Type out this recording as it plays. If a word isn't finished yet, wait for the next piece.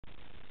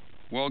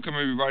Welcome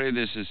everybody,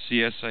 this is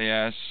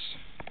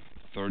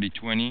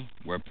CSIS-3020,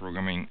 Web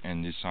Programming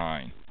and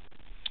Design.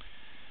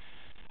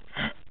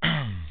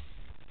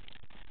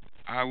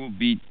 I will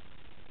be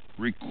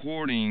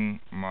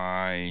recording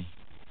my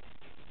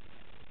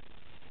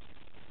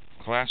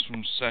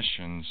classroom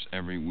sessions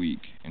every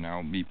week, and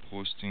I'll be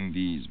posting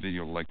these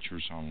video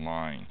lectures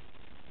online.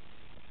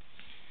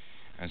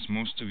 As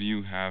most of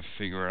you have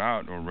figured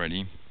out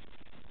already,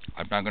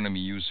 I'm not going to be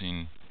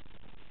using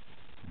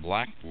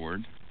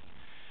Blackboard.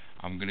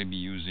 I'm going to be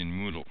using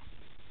Moodle.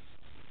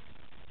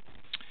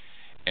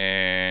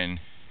 And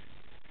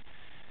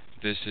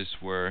this is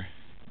where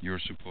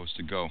you're supposed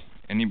to go.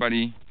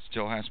 Anybody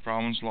still has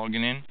problems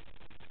logging in?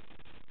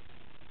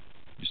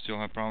 You still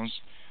have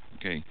problems?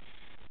 Okay.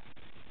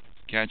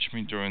 Catch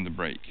me during the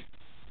break.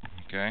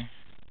 Okay?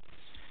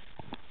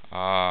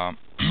 But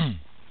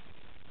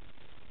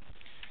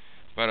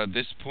at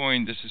this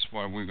point, this is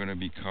what we're going to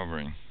be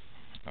covering.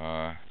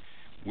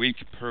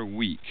 Week per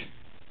week,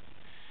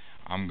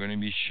 I'm going to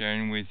be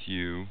sharing with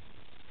you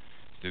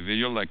the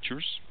video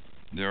lectures.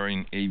 They're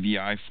in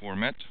AVI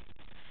format,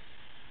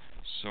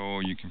 so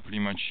you can pretty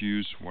much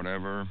use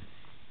whatever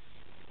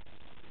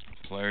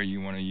player you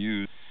want to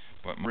use,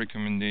 but my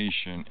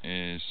recommendation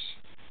is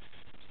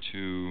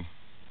to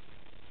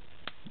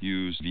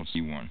use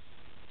Video1.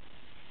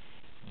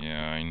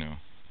 Yeah, I know.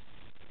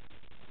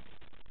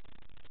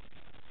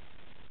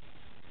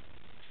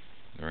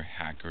 They're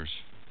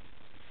hackers.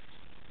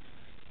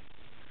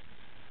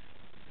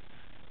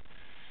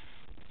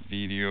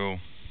 Video1,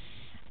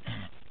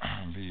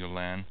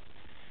 VLC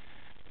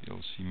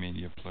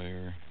Media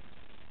Player,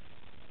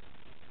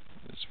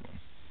 this one.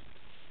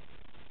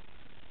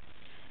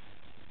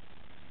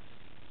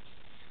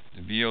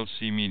 The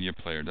VLC Media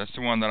Player, that's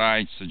the one that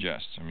I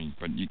suggest. I mean,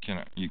 but you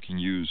can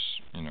use,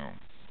 you know,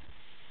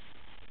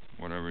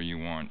 whatever you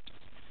want.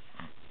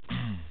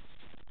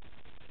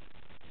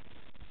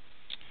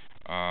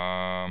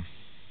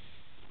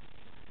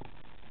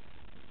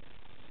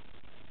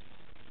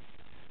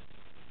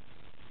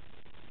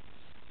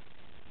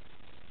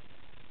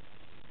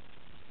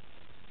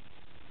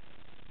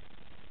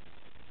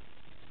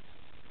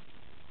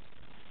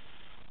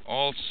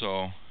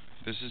 Also,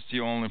 this is the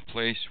only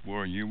place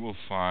where you will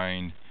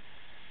find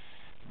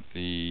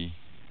the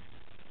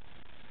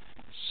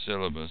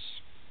syllabus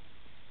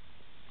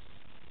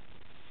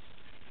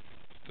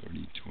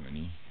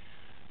 3020.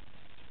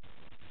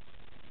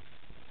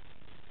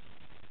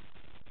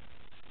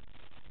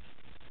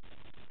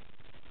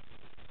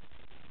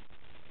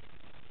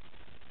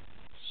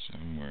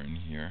 Somewhere in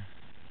here.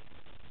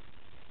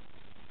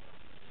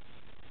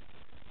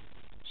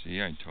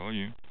 See, I told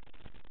you.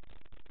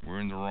 We're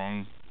in the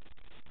wrong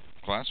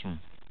classroom.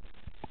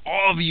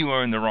 All of you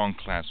are in the wrong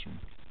classroom.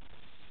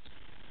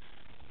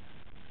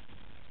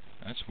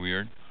 That's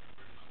weird.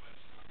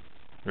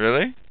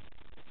 Really?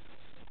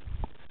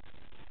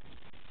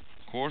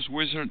 Course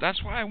Wizard.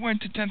 That's why I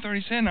went to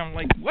 1037. I'm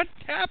like, what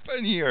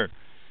happened here?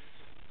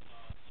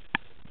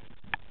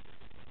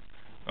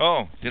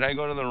 Oh, did I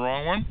go to the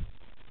wrong one?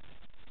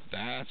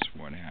 That's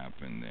what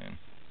happened then.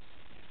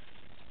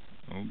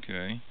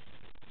 Okay.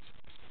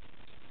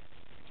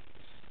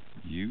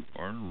 You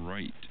are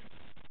right.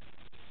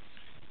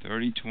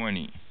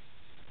 3020.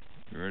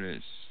 There it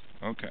is.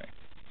 Okay.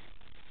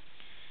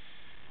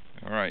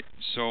 Alright,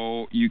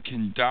 so you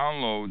can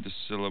download the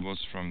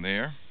syllabus from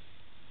there.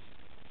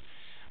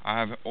 I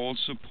have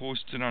also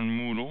posted on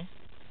Moodle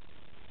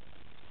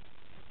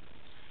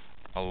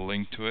a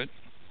link to it.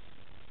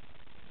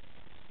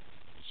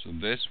 So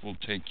this will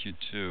take you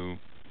to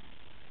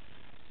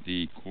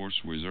the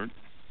Course Wizard.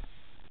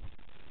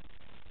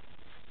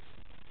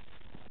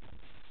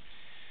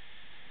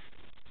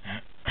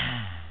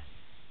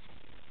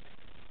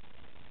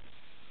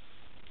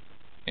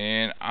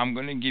 And I'm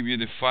going to give you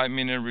the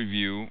 5-minute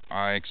review.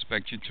 I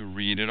expect you to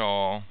read it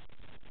all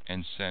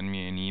and send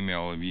me an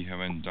email if you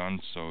haven't done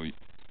so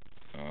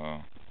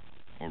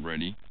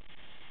already,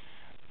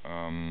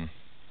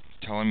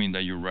 telling me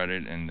that you read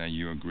it and that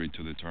you agreed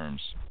to the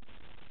terms.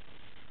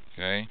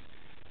 Okay?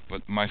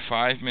 But my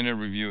 5-minute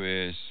review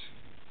is,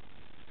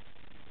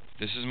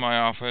 this is my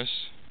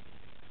office.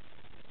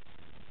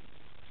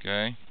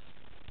 Okay?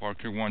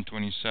 Parker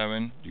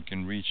 127. You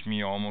can reach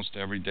me almost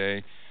every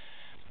day,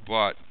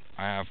 but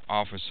I have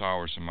office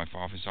hours, and my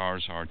office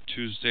hours are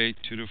Tuesday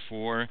 2 to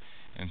 4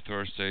 and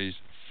Thursdays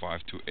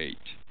 5 to 8.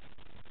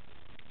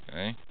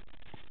 Okay?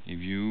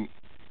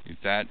 If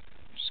that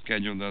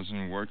schedule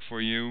doesn't work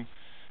for you,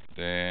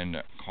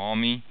 then call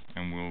me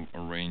and we'll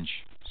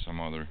arrange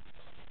some other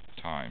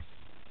time.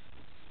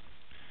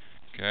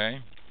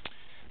 Okay?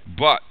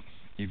 But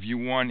if you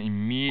want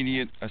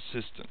immediate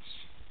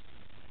assistance,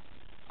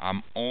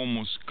 I'm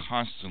almost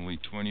constantly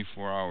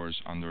 24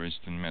 hours under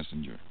Instant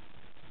Messenger,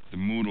 the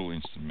Moodle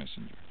Instant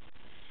Messenger.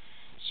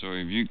 So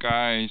if you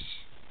guys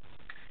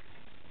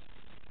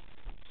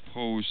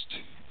post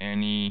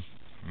any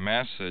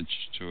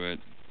message to it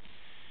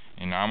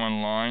and I'm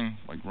online,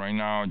 like right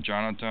now,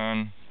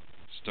 Jonathan,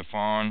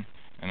 Stefan,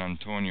 and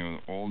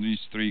Antonio, all these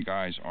 3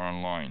 guys are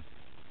online.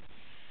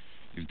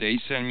 If they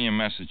send me a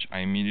message, I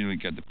immediately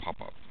get the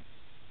pop-up.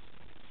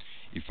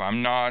 If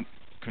I'm not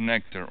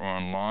connected or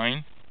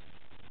online,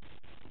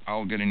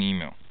 I'll get an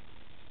email,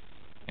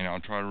 and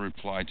I'll try to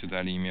reply to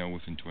that email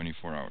within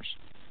 24 hours.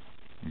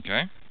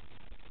 Okay?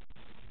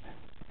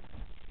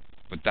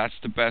 But that's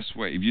the best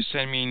way. If you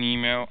send me an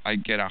email, I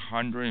get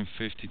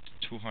 150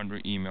 to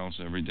 200 emails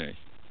every day.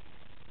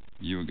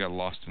 You will get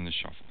lost in the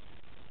shuffle.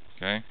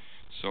 Okay?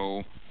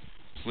 So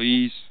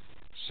please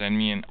send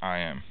me an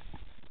IM.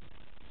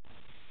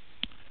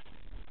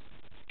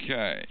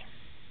 Okay.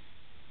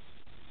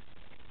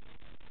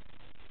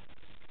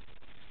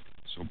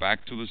 So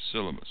back to the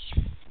syllabus.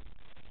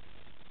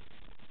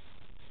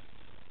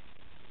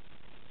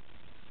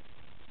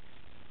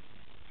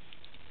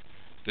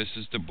 This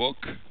is the book.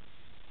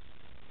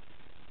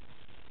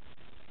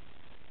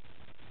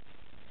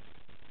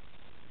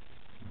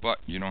 But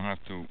you don't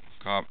have to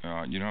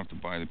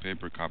buy the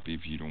paper copy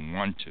if you don't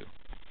want to.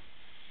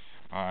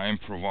 I'm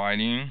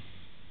providing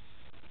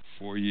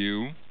for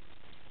you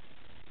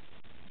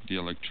the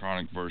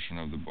electronic version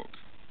of the book.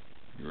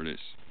 Here it is.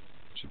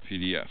 It's a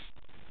PDF.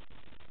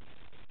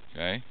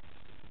 Okay?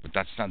 But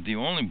that's not the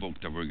only book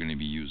that we're going to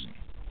be using.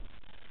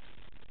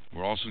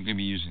 We're also going to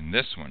be using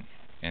this one,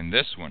 and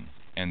this one,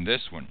 and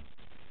this one.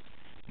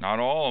 Not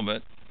all of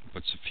it,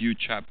 but a few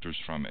chapters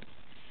from it.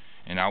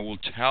 And I will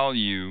tell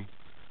you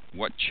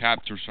what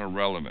chapters are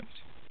relevant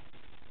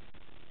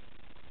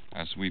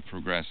as we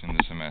progress in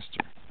the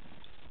semester.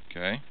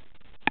 Okay?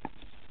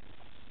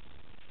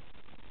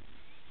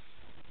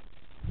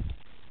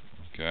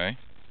 Okay?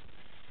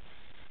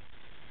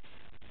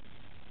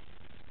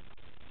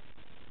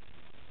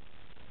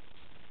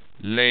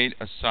 Late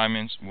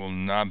assignments will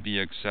not be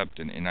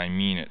accepted, and I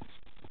mean it.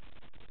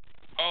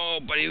 Oh,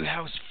 but it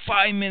has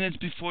 5 minutes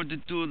before the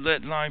due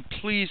deadline.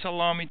 Please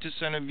allow me to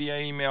send it via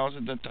email as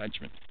an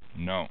attachment.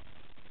 No.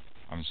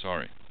 I'm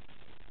sorry.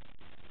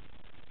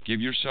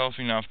 Give yourself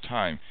enough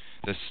time.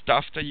 The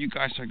stuff that you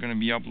guys are going to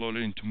be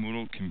uploaded into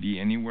Moodle can be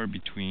anywhere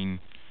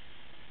between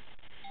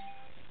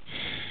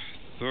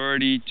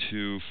 30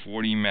 to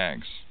 40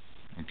 megs.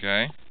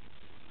 Okay?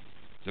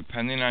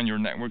 Depending on your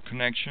network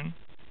connection,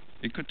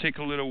 it could take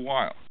a little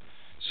while.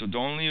 So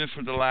don't leave it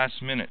for the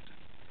last minute.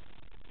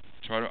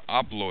 Try to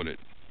upload it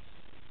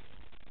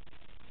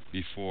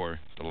before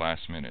the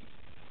last minute.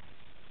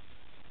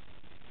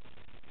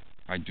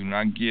 I do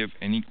not give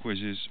any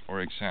quizzes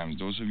or exams.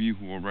 Those of you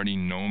who already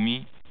know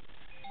me,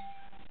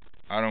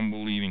 I don't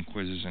believe in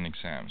quizzes and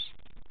exams.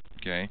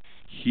 Okay?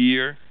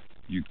 Here,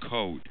 you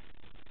code.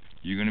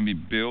 You're going to be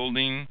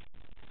building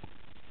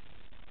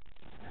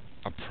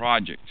a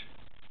project,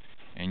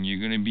 and you're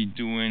going to be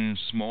doing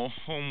small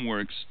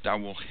homeworks that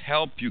will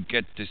help you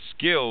get the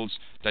skills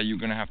that you're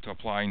going to have to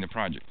apply in the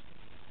project.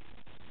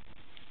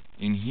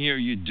 In here,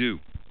 you do.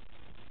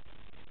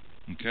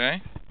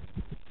 Okay?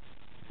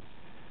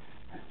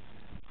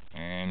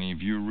 And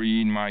if you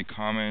read my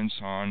comments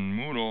on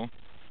Moodle,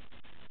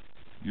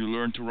 you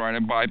learn to ride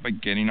a bike by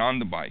getting on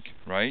the bike,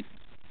 right?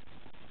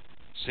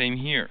 Same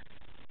here.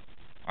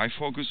 I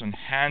focus on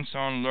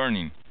hands-on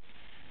learning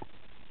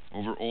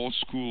over old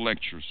school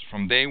lectures.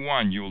 From day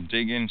one, you'll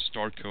dig in and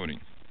start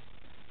coding.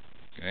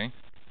 Okay?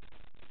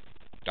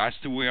 That's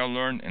the way I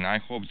learn, and I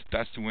hope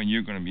that's the way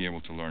you're going to be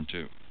able to learn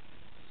too.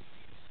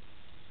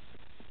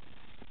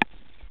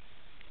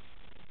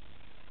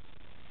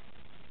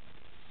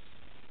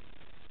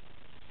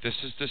 This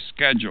is the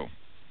schedule.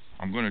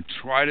 I'm going to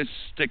try to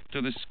stick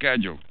to the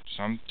schedule.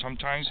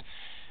 Sometimes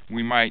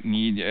we might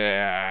need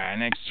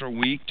an extra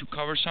week to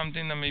cover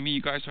something that maybe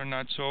you guys are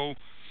not so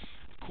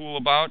cool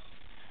about.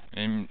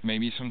 And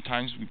maybe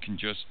sometimes we can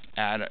just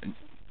add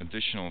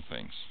additional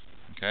things.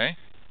 Okay?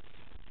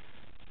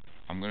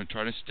 I'm going to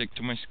try to stick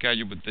to my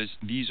schedule, but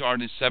these are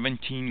the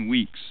 17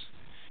 weeks.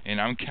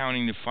 And I'm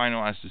counting the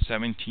final as the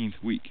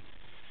 17th week.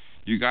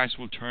 You guys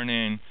will turn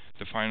in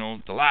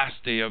the last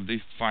day of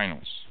the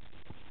finals.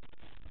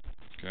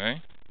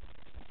 Okay?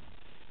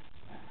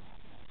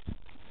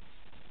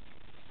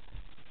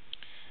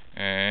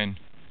 And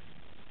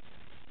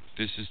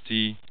this is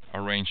the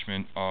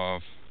arrangement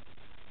of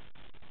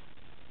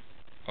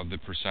the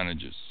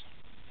percentages.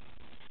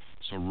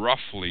 So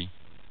roughly,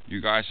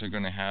 you guys are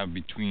going to have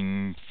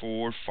between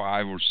 4,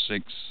 5, or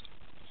 6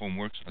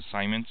 homeworks,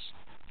 assignments.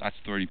 That's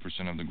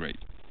 30% of the grade.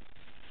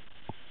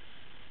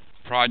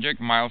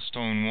 Project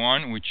milestone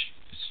 1, which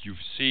as you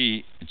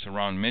see, it's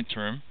around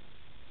midterm.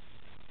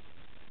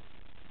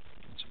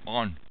 It's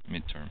on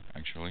midterm,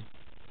 actually.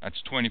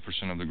 That's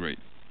 20% of the grade.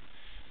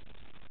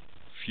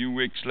 A few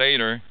weeks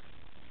later,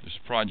 there's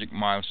project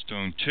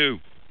milestone 2.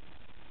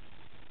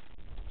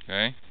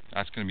 Okay?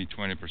 That's going to be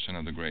 20%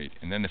 of the grade.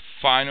 And then the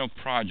final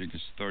project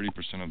is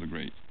 30% of the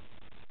grade.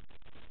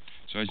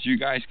 So as you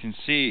guys can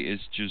see,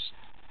 it's just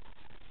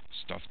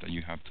stuff that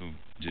you have to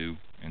do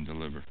and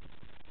deliver.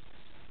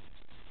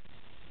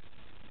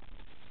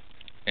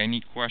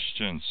 Any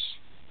questions?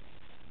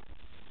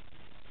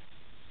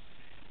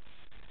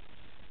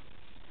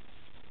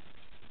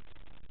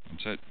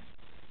 That's it.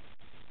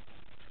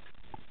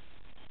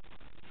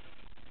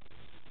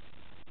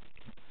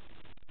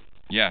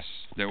 Yeah. Yes,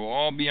 they will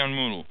all be on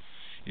Moodle.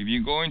 If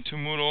you go into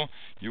Moodle,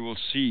 you will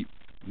see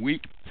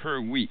week per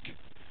week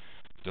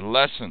the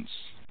lessons,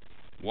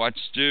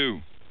 what's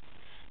due,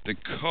 the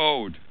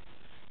code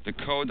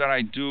that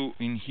I do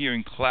in here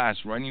in class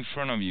right in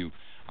front of you.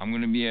 I'm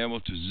going to be able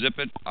to zip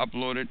it,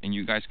 upload it, and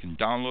you guys can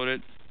download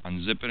it,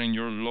 unzip it in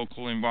your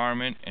local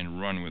environment,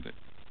 and run with it.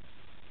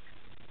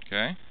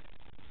 Okay?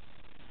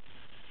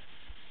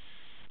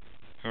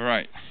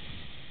 Alright.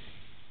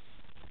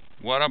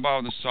 What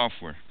about the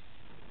software?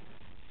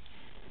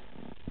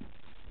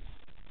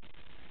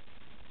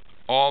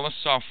 All the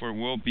software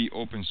will be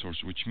open source,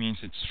 which means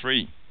it's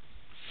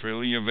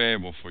freely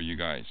available for you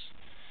guys.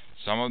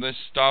 Some of this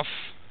stuff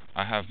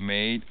I have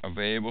made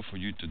available for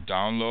you to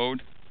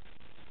download,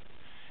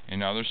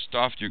 and other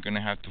stuff you're going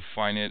to have to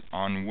find it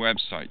on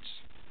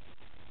websites.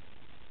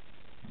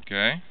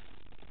 Okay?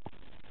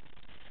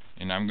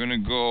 And I'm going to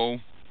go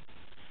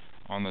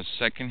on the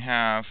second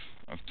half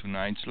of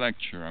tonight's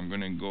lecture. I'm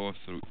going to go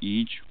through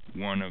each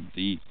one of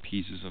the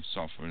pieces of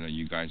software that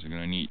you guys are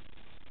going to need.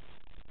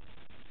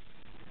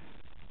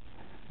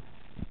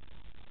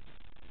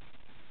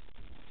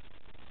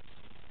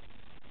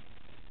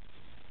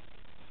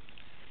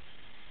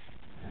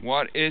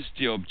 What is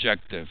the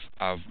objective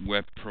of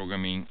web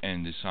programming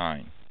and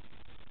design?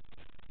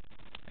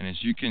 And as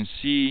you can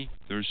see,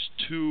 there's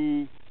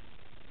two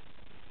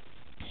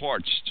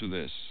parts to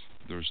this.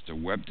 There's the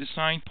web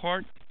design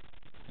part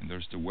and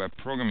there's the web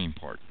programming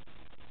part.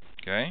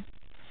 Okay?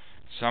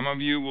 Some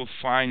of you will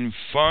find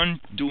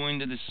fun doing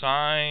the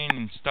design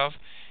and stuff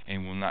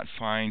and will not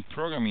find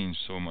programming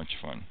so much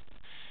fun.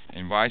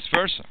 And vice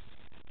versa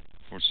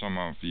for some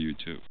of you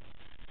too.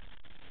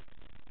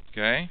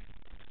 Okay?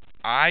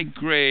 I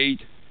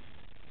grade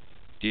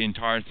the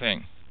entire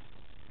thing.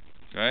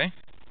 Okay?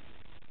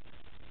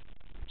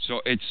 So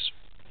it's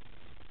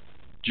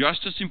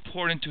just as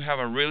important to have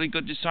a really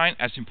good design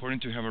as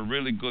important to have a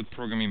really good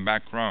programming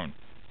background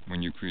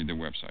when you create the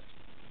website.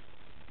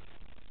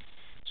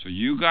 So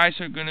you guys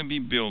are going to be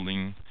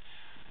building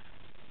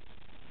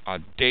a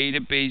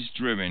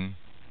database-driven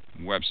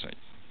website.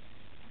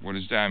 What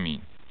does that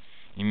mean?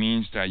 It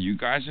means that you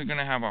guys are going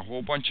to have a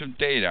whole bunch of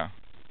data,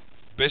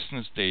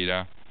 business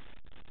data,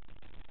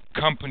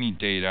 company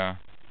data,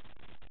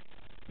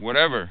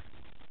 whatever,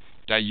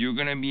 that you're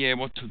going to be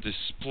able to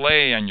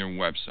display on your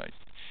website.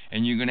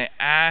 And you're going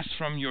to ask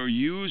from your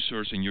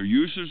users, and your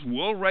users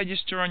will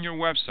register on your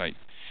website.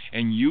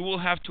 And you will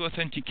have to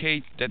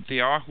authenticate that they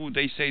are who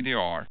they say they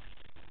are.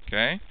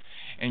 Okay?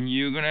 And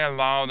you're going to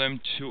allow them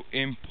to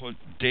input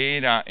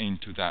data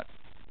into that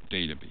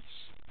database.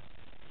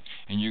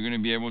 And you're going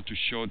to be able to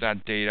show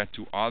that data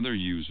to other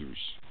users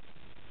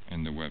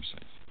in the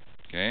website.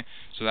 Okay?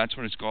 So that's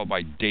what it's called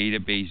by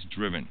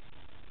database-driven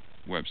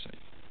website.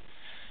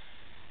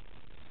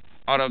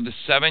 Out of the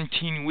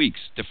 17 weeks,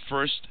 the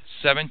first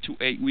 7 to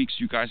 8 weeks,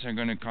 you guys are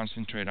going to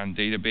concentrate on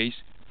database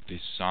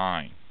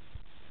design.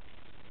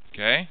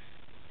 Okay?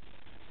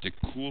 The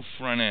cool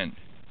front end.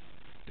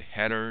 The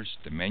headers,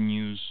 the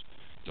menus,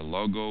 the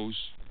logos.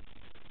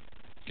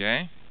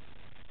 Okay?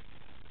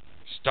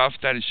 Stuff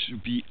that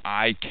should be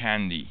eye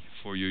candy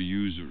for your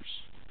users.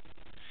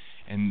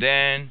 And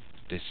then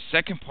the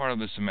second part of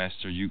the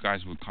semester, you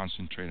guys will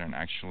concentrate on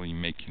actually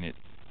making it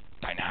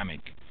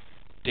dynamic,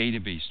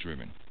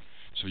 database-driven.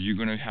 So you're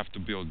going to have to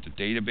build the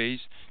database,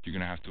 you're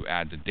going to have to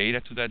add the data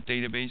to that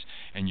database,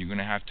 and you're going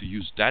to have to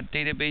use that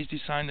database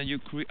design that you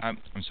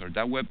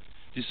that web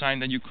design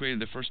that you created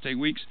the first 8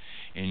 weeks,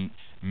 and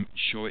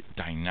show it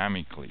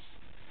dynamically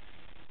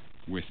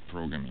with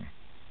programming.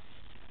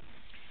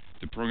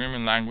 The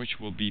programming language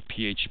will be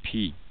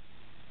PHP.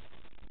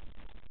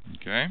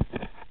 Okay?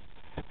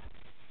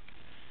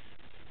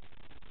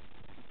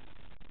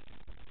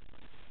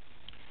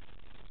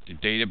 The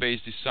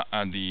database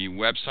the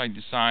website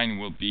design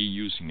will be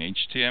using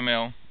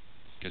HTML,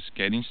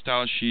 cascading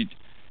style sheet,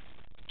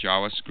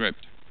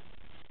 JavaScript,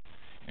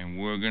 and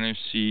we're going to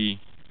see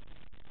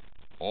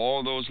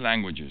all those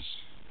languages.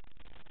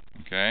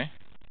 Okay?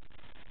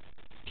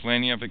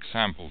 Plenty of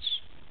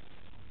examples.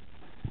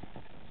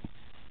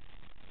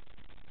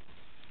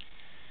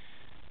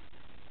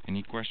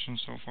 Any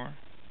questions so far?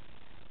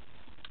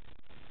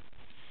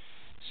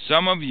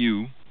 Some of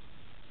you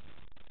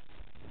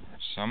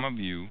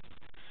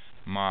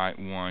might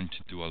want to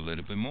do a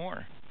little bit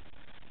more.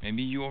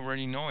 Maybe you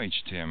already know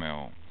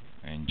HTML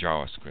and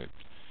JavaScript.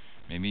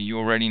 Maybe you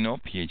already know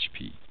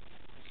PHP.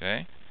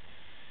 Okay?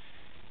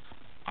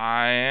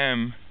 I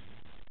am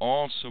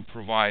also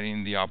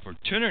providing the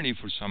opportunity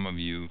for some of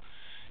you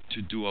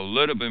to do a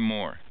little bit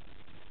more.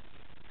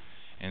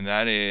 And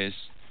that is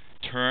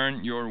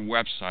turn your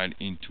website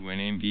into an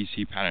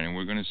MVC pattern. And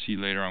we're going to see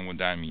later on what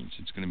that means.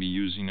 It's going to be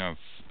using a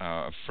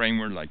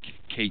framework like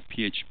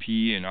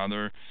CakePHP and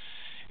other.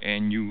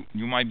 And you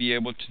might be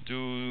able to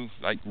do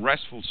like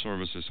RESTful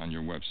services on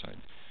your website.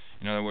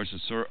 In other words,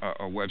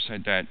 a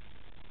website that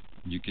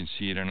you can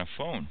see it on a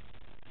phone,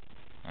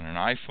 on an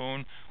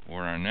iPhone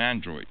or on an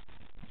Android.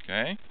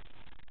 Okay?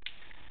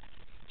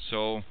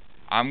 So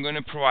I'm going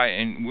to provide,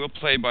 and we'll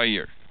play by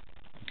ear.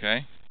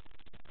 Okay?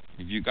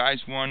 If you guys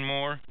want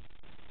more,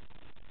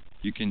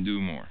 you can do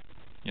more.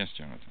 Yes,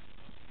 Jonathan.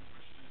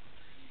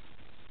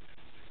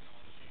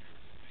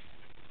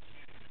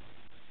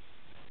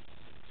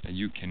 That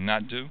you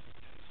cannot do?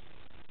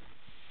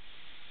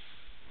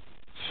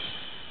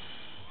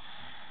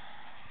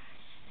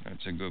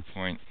 That's a good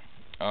point.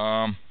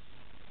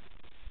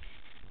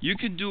 You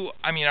could do,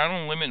 I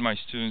don't limit my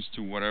students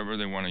to whatever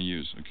they want to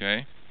use,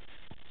 okay?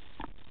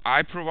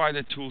 I provide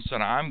the tools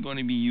that I'm going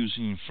to be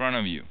using in front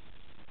of you.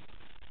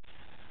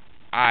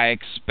 I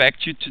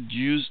expect you to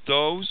use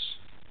those.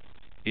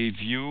 If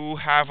you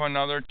have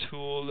another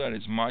tool that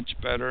is much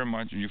better,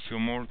 you feel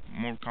more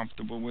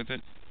comfortable with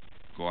it,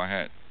 go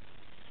ahead.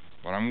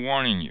 But I'm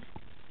warning you,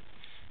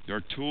 there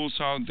are tools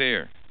out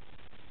there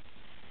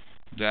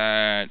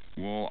that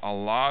will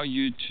allow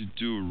you to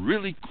do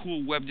really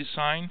cool web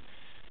design,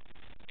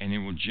 and it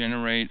will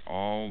generate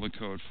all the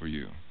code for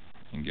you.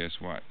 And guess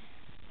what?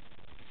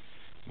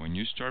 When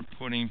you start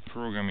putting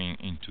programming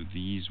into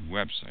these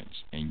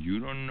websites and you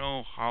don't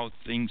know how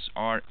things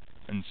are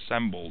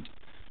assembled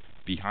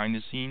behind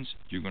the scenes,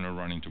 you're going to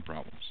run into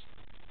problems.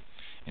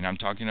 And I'm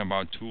talking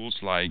about tools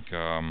like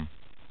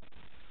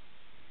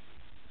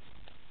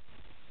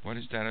what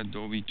is that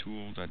Adobe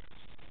tool, that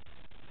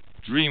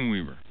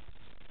Dreamweaver?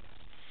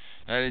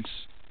 That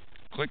it's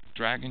click,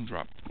 drag and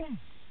drop, boom,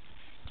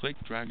 click,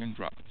 drag and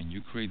drop, and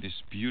you create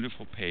this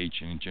beautiful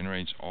page and it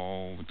generates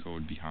all the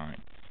code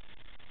behind.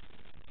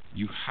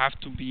 You have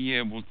to be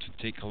able to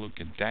take a look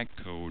at that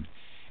code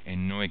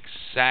and know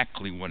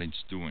exactly what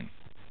it's doing,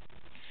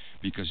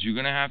 because you're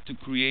gonna have to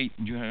create,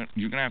 you're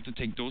gonna have to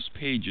take those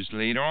pages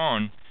later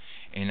on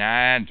and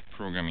add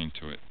programming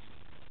to it.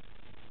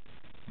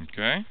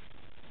 Okay?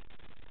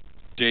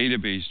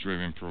 Database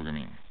driven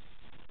programming.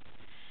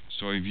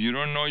 So if you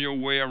don't know your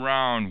way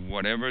around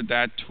whatever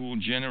that tool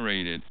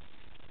generated,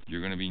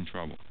 you're gonna be in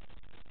trouble.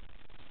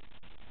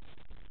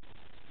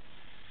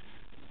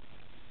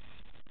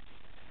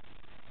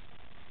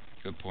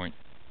 Good point.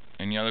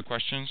 Any other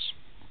questions?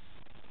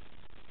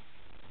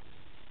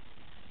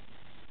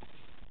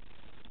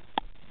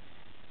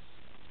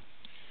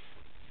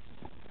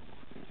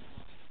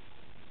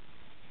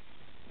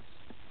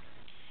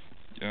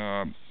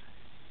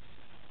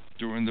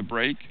 During the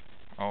break,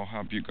 I'll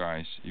help you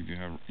guys if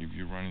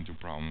you run into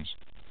problems.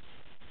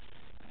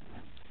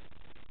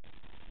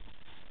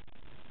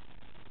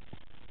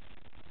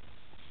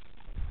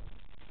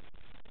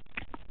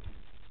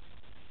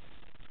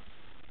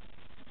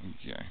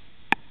 Okay.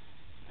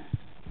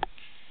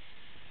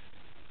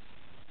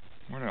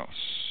 What else?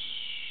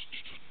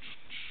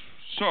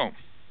 So,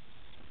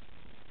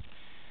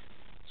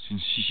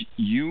 since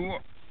you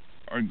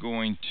are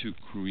going to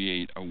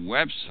create a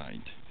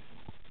website,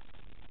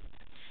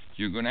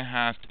 you're going to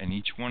have to, and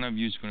each one of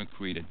you is going to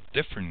create a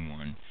different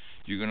one.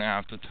 You're going to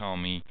have to tell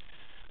me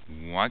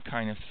what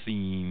kind of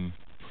theme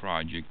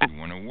project you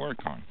want to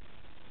work on.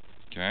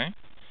 Okay?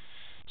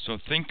 So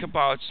think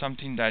about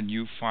something that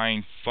you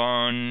find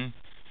fun,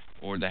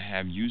 or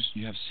that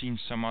you have seen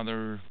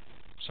somewhere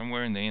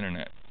in the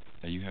internet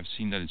that you have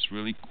seen that it's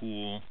really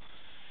cool,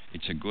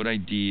 it's a good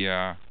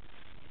idea,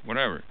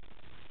 whatever.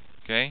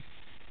 Okay?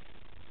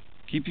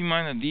 Keep in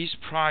mind that these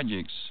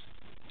projects,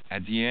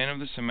 at the end of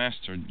the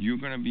semester, you're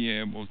going to be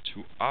able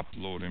to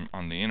upload them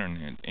on the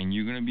internet, and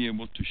you're going to be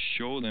able to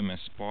show them as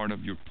part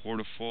of your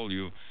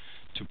portfolio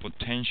to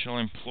potential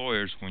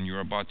employers when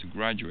you're about to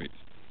graduate.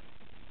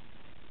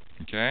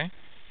 Okay?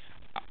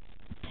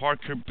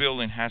 Parker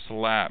Building has a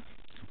lab,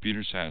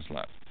 Computer Science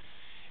lab,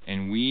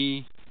 and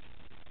we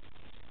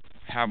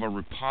have a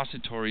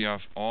repository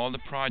of all the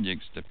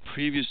projects that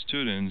previous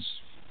students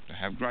that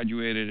have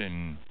graduated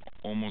and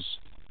almost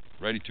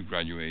ready to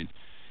graduate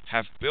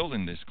have built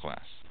in this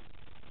class.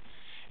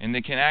 And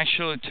they can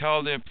actually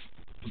tell the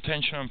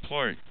potential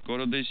employer, go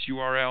to this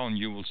URL and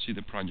you will see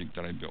the project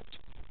that I built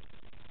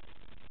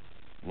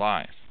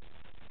live.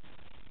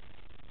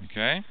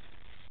 Okay?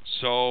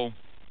 So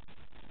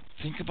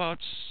think about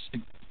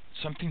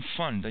something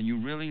fun that you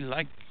really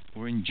like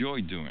or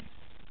enjoy doing.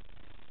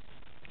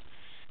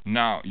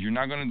 Now, you're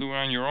not going to do it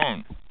on your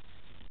own.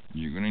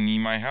 You're going to need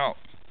my help.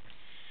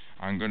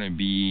 I'm going to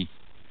be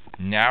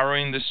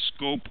narrowing the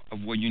scope of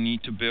what you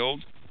need to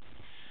build.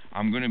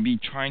 I'm going to be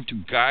trying to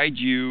guide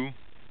you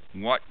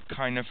what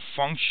kind of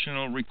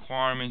functional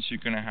requirements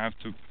you're going to have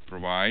to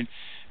provide.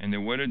 And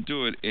the way to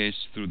do it is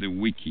through the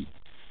wiki.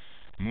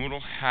 Moodle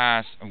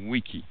has a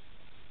wiki.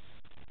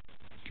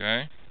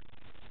 Okay?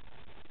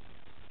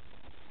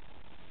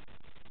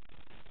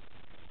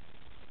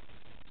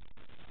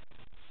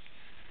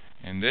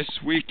 And this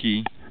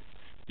wiki,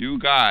 you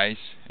guys,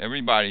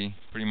 everybody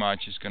pretty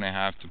much is going to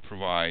have to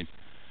provide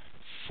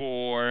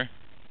 4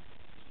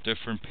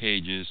 different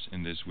pages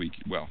in this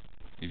wiki. Well,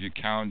 if you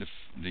count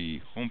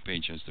the home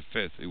page as the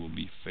 5th, it will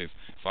be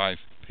 5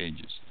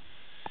 pages.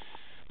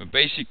 But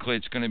basically,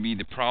 it's going to be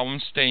the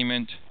problem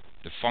statement,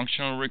 the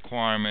functional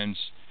requirements,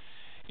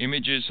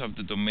 images of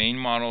the domain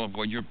model of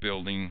what you're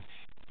building,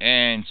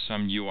 and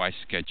some UI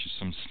sketches,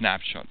 some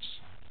snapshots,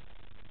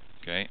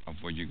 okay, of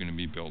what you're going to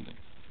be building.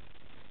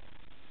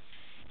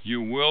 You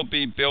will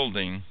be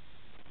building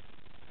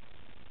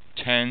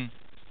 10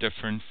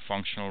 different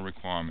functional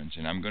requirements,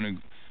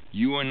 and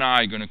you and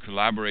I are gonna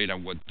collaborate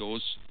on what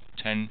those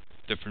 10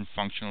 different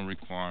functional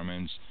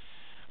requirements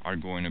are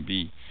going to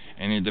be,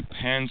 and it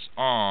depends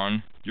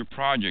on your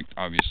project,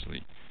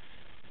 obviously.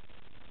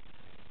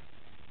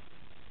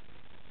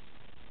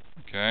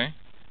 Okay,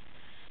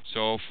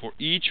 so for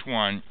each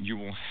one you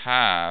will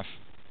have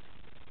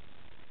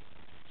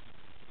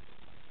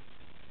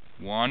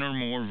one or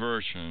more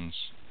versions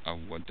of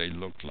what they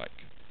look like.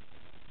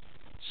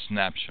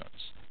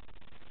 Snapshots.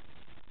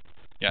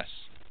 Yes.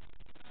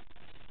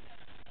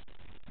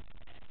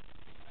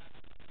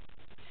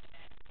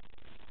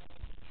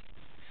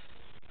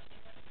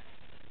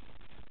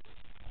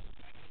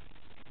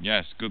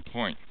 Yes, good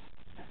point.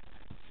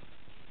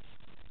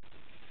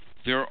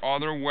 There are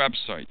other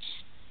websites,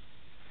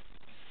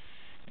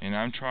 and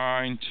I'm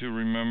trying to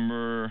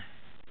remember.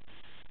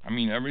 I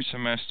mean, every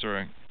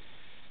semester,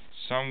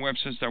 some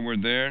websites that were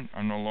there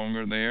are no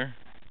longer there,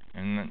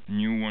 and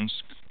new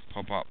ones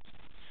pop up.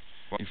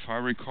 But if I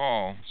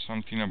recall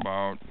something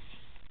about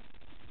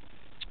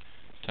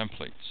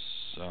templates,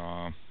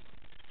 HTML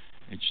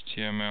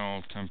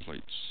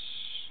templates.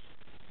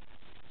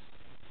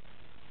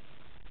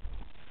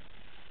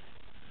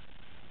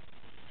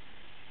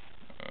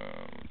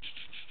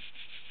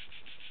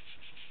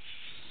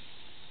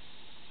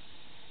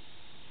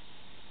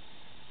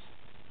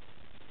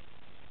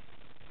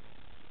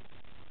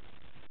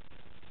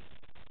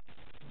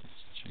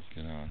 Let's check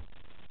it out.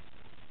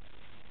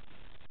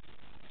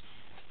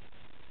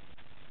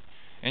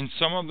 And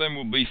some of them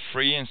will be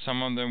free, and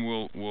some of them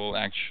will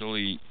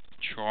actually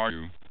charge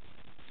you.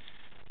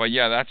 But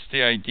yeah, that's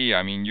the idea.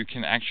 I mean, you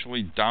can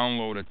actually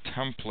download a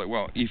template.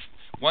 Well, if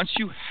once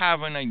you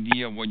have an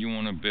idea of what you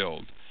want to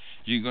build,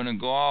 you're gonna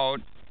go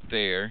out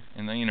there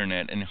in the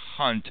internet and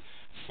hunt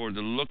for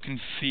the look and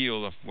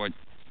feel of what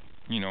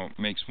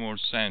makes more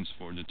sense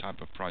for the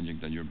type of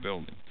project that you're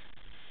building.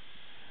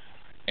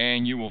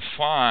 And you will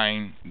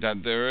find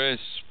that there is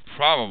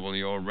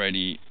probably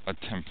already a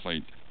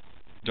template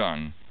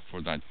done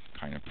for that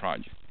kind of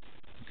project.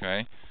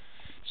 Okay,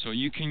 so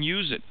you can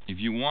use it if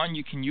you want.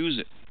 You can use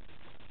it,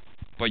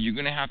 but you're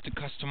gonna have to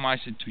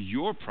customize it to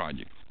your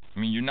project. I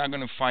mean, you're not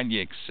gonna find the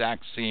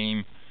exact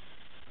same.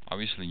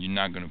 Obviously, you're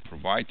not gonna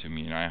provide to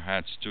me, and I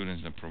had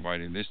students that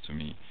provided this to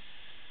me.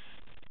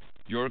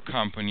 Your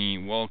company,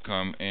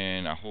 welcome,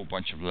 and a whole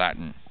bunch of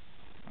Latin.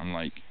 I'm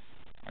like,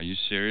 are you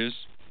serious?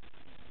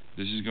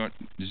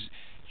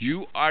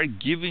 You are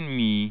giving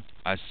me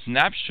a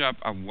snapshot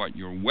of what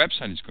your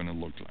website is gonna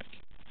look like.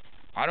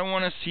 I don't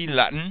want to see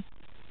Latin.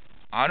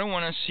 I don't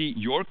want to see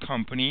your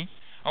company.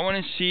 I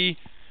want to see,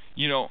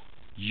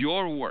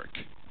 your work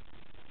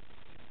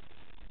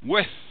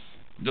with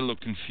the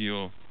look and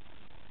feel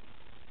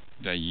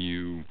that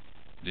you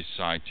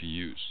decide to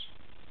use.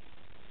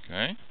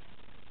 Okay?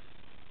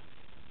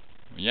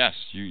 Yes,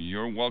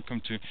 you're welcome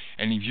to.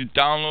 And if you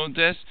download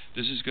this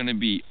is going to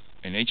be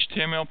an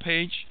HTML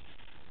page,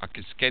 a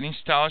cascading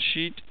style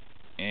sheet,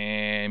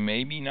 and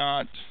maybe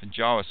not a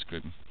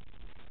JavaScript.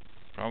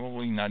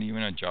 Probably not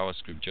even a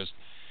JavaScript, just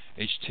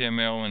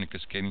HTML and a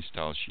cascading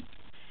style sheet.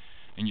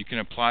 And you can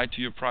apply it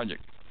to your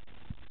project.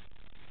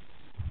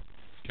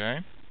 Okay?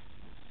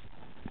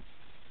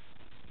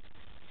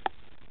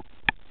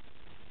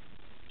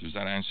 Does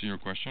that answer your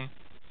question?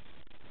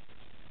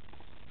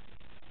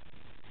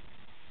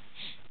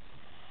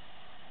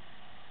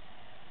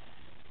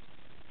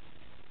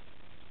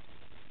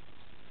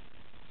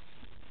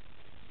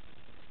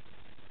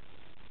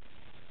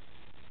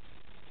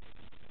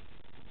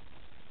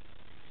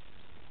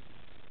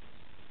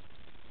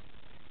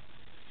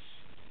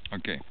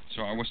 Okay,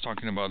 so I was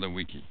talking about the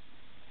wiki.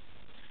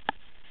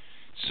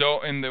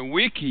 So in the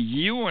wiki,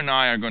 you and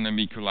I are going to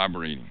be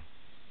collaborating.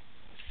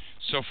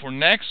 So for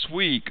next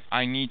week,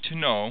 I need to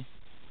know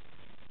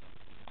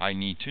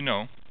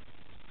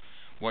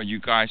what you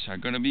guys are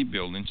going to be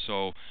building.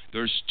 So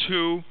there's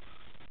two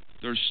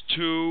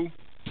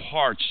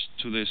parts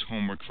to this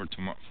homework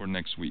for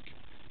next week.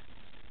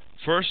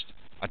 First,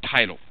 a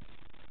title.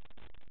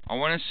 I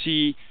want to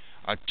see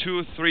a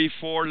 2, 3,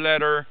 4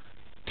 letter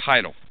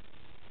title.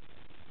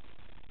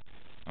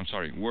 I'm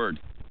sorry, word.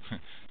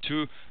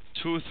 2,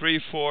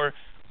 3, 4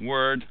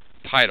 word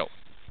title.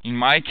 In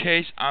my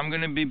case, I'm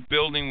going to be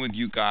building with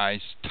you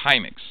guys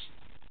Timex,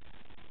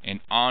 an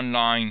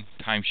online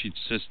timesheet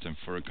system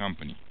for a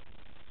company.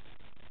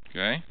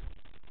 Okay?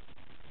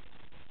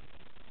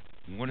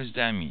 What does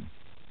that mean?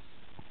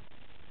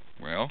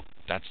 Well,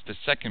 that's the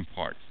second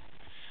part.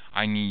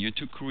 I need you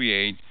to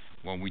create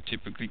what we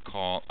typically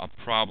call a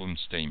problem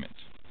statement.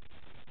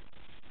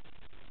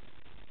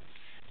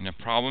 And a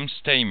problem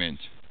statement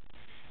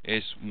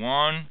is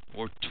 1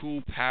 or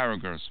 2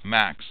 paragraphs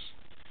max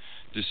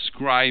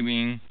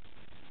describing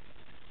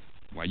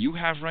what you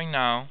have right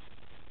now,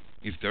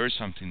 if there is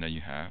something that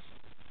you have,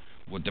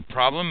 what the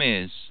problem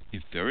is,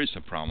 if there is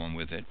a problem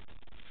with it,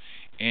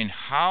 and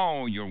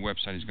how your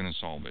website is going to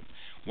solve it,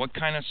 what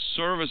kind of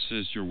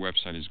services your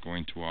website is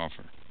going to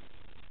offer.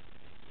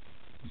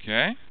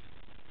 Okay?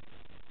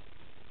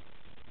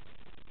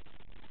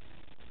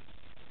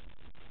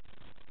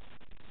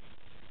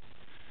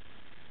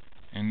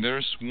 And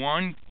there's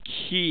one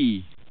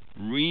key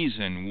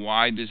reason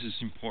why this is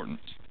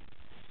important.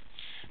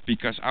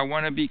 Because I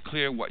want to be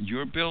clear what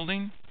you're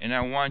building, and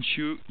I want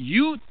you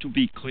to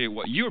be clear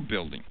what you're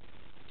building.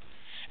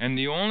 And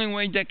the only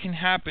way that can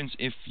happen is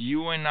if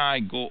you and I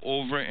go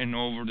over and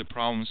over the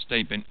problem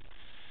statement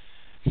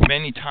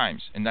many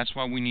times. And that's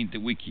why we need the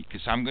wiki,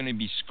 because I'm going to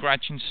be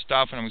scratching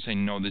stuff and I'm going to say,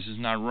 no, this is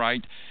not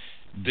right,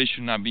 this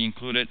should not be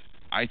included,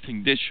 I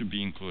think this should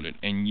be included.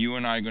 And you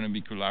and I are going to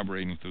be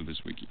collaborating through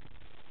this wiki.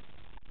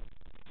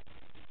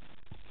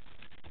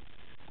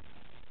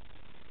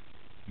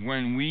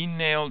 When we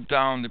nail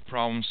down the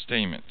problem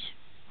statement,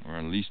 or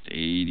at least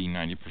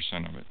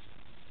 80–90% of it,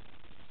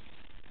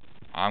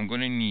 I'm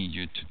going to need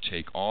you to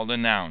take all the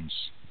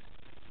nouns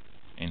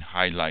and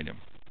highlight them,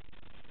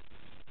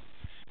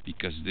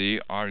 because they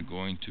are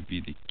going to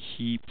be the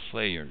key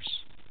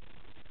players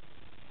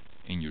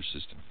in your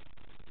system.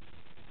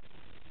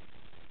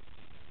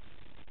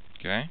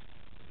 Okay?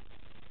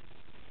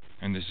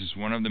 And this is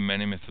one of the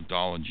many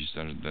methodologies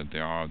that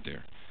there are out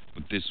there.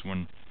 But this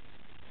one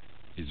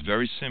is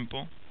very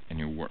simple and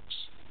it works.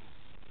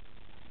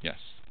 Yes.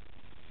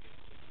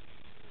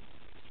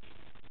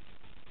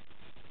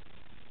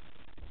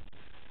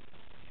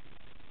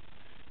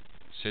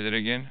 Say that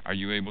again. Are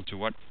you able to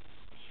what?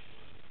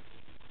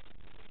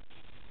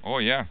 Oh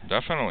yeah,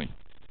 definitely.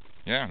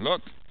 Yeah,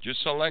 look,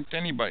 just select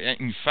anybody.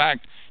 In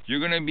fact, you're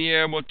going to be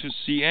able to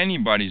see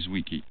anybody's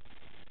wiki.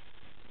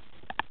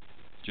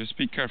 Just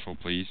be careful,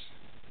 please.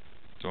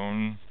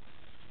 Don't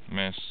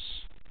mess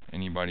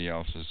anybody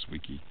else's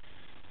wiki.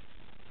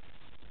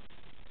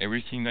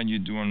 Everything that you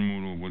do on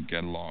Moodle will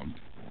get logged.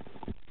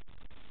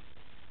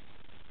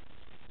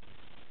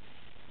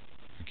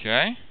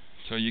 Okay?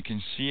 So you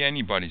can see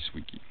anybody's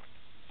wiki.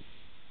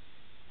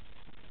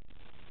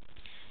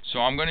 So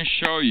I'm going to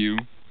show you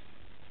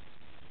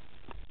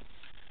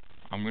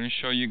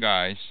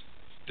guys,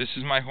 this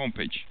is my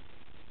homepage.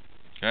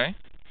 Okay?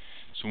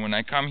 So when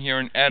I come here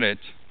and edit,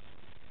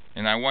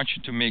 and I want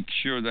you to make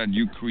sure that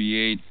you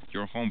create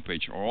your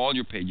homepage or all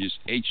your pages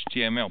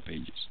HTML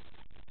pages.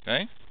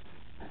 Okay?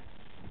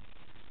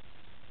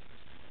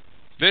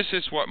 This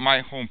is what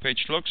my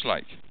homepage looks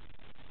like.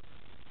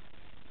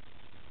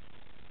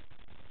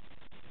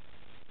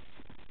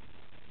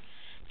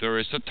 There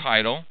is a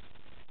title,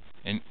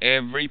 and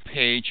every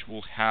page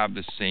will have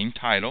the same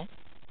title.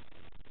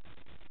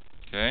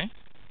 Okay?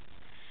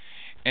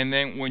 And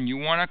then when you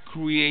want to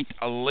create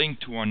a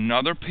link to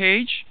another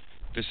page,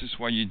 this is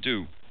what you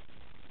do.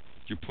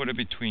 You put it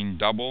between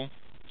double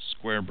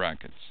square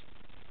brackets.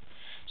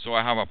 So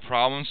I have a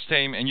problem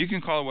statement, and you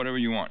can call it whatever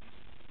you want.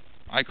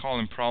 I call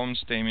them problem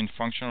statement,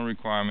 functional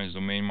requirements,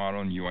 domain model,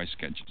 and UI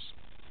sketches.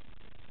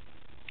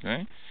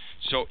 Okay?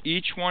 So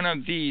each one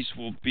of these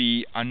will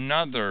be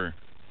another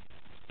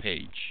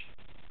page.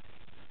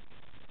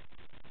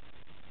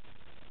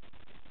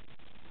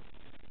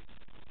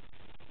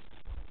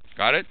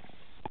 Got it?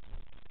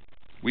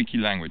 Wiki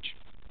language.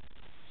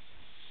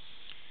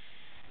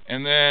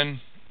 And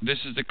then this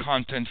is the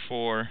content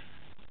for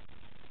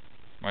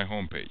my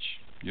homepage.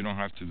 You don't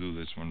have to do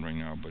this one right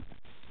now, but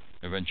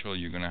eventually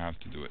you're going to have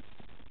to do it.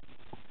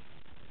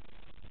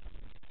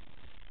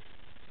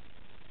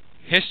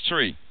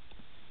 History.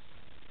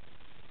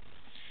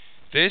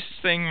 This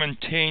thing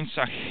maintains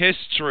a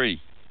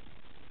history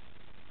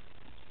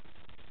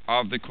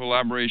of the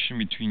collaboration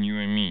between you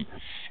and me.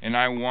 And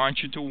I want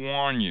you to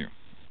warn you,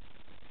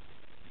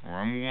 or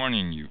I'm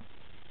warning you,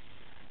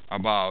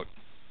 about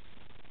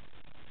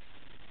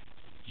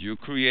you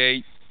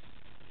create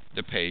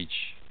the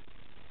page,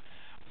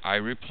 I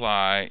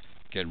reply,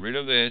 get rid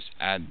of this,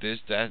 add this,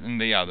 that, and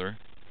the other,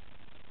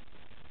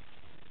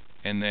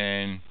 and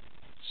then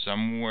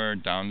somewhere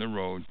down the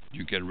road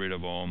you get rid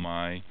of all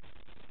my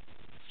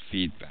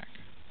feedback.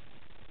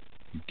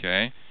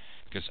 Okay?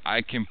 Because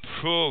I can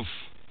prove,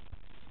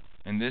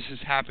 and this has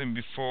happened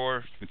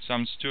before with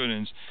some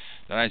students,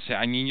 that I say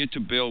I need you to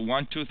build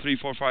 1, 2, 3,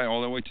 4, 5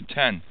 all the way to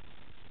 10.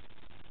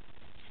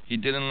 He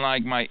didn't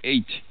like my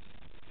 8.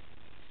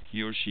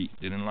 He or she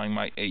didn't like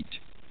my 8.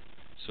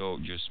 So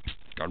just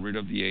got rid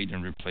of the 8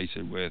 and replace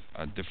it with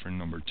a different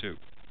number 2.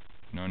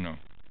 No.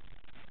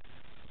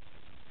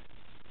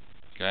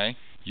 Okay?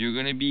 You're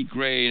going to be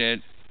great at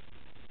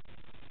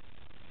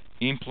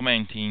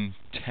implementing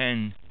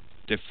 10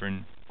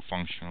 different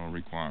functional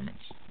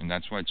requirements. And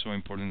that's why it's so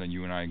important that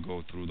you and I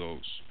go through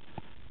those.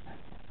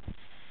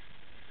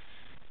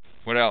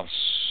 What else?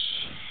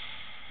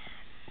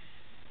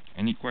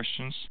 Any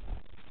questions?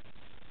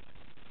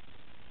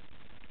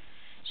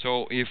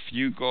 So if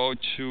you go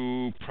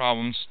to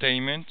problem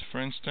statement,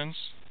 for instance,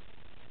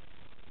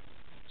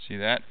 see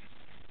that,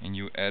 and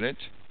you edit,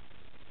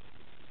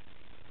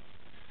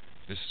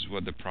 this is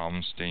what the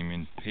problem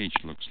statement page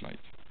looks like.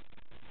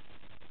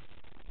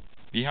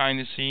 Behind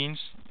the scenes,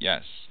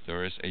 yes,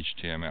 there is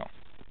HTML.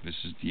 This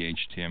is the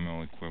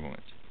HTML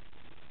equivalent.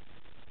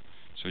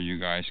 So you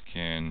guys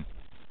can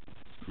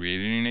create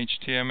it in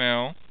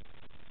HTML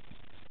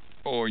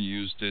or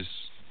use this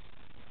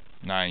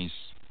nice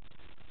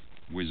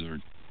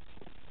wizard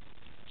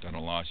that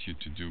allows you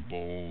to do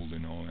bold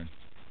and all that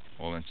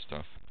all that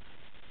stuff.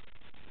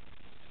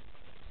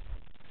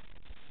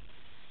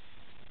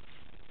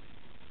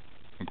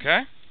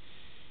 Okay?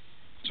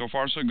 So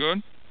far so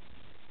good?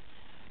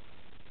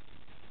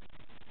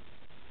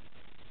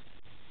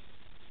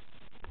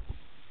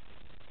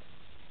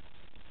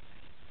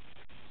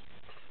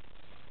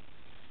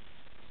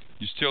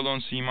 You still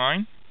don't see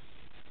mine?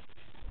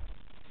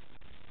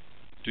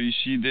 Do you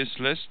see this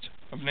list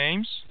of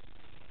names?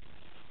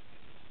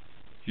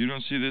 You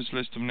don't see this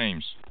list of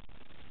names.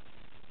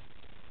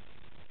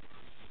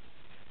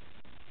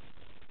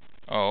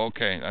 Oh,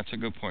 okay, that's a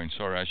good point.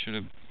 Sorry, I should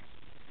have.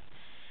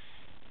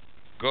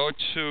 Go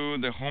to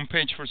the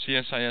homepage for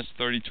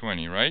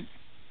CSIS-3020, right?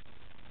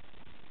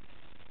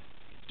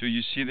 Do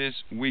you see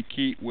this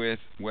wiki with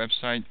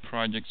website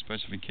project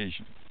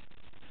specification?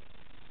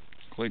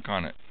 Click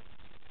on it.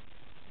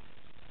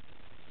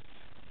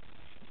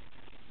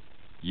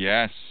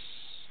 Yes,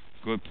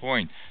 good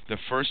point. The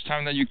first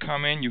time that you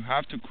come in, you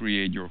have to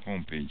create your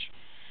homepage.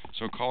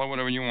 So call it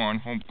whatever you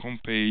want, home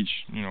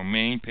page,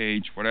 main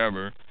page,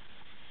 whatever.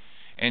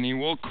 And it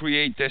will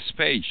create this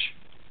page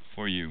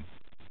for you.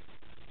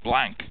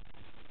 Blank,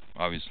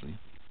 obviously.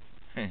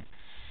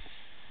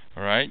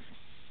 Alright?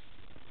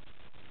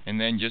 And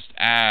then just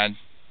add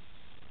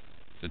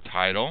the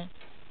title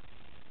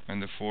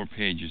and the 4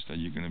 pages that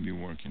you're going to be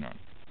working on.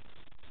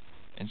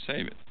 And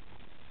save it.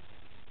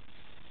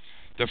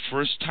 The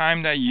first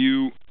time that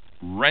you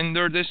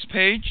render this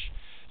page,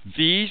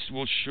 these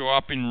will show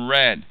up in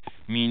red,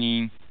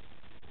 meaning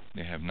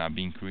they have not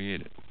been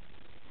created.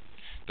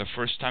 The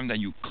first time that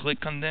you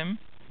click on them,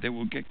 they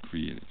will get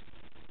created.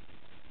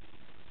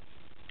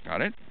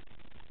 Got it?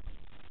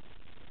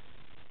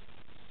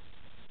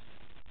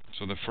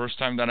 So the first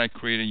time that I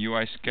created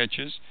UI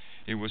sketches,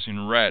 it was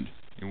in red.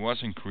 It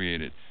wasn't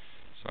created.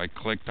 So I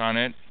clicked on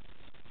it,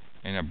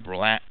 and a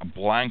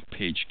blank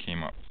page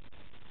came up.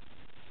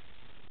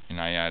 And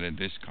I added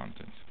this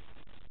content.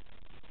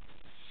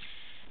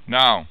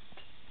 Now,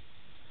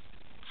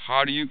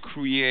 how do you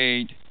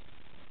create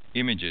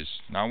images?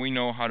 Now we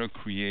know how to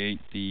create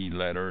the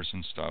letters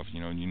and stuff.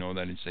 You know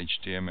that it's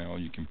HTML.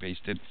 You can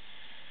paste it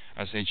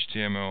as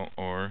HTML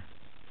or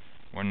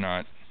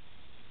whatnot.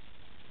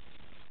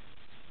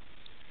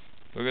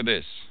 Look at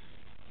this.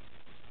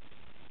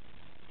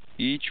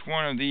 Each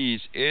one of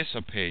these is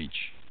a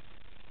page.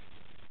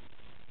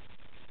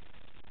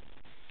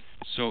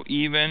 So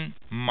even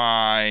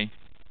my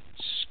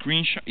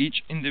screenshot,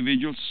 each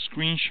individual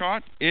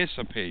screenshot is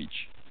a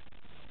page.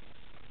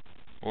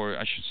 Or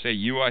I should say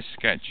UI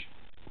sketch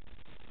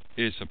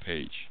is a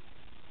page.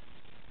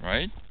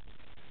 Right?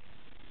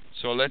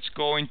 So let's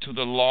go into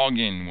the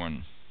login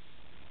one.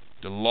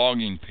 The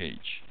login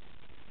page.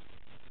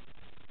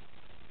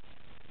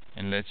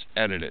 And let's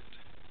edit it.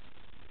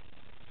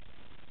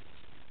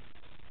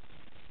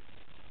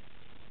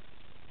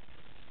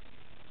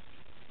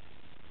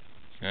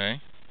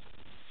 Okay?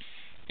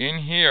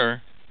 In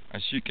here,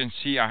 as you can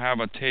see, I have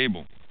a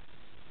table.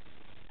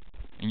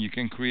 And you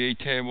can create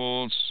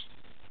tables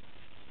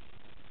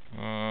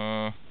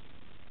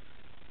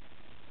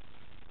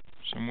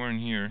somewhere in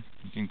here.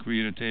 You can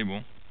create a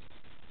table.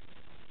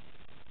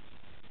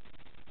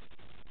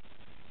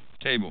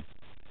 Table.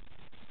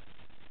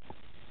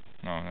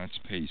 No, that's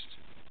paste.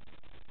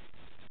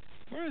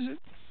 Where is it?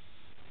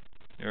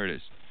 There it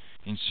is.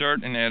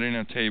 Insert and add in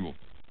a table,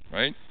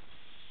 right?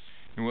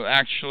 It will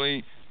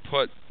actually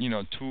put,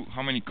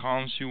 how many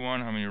columns you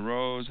want, how many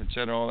rows,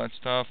 etc., all that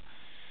stuff.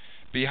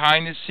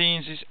 Behind the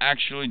scenes is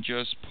actually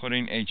just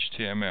putting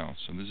HTML.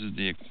 So this is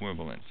the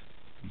equivalent,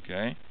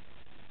 okay?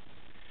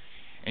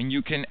 And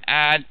you can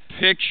add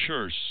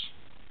pictures.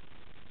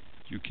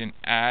 You can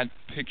add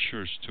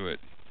pictures to it.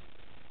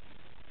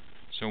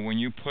 So when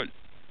you place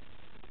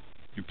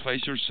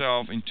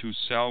yourself into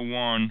cell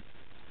 1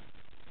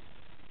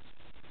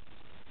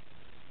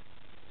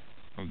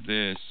 of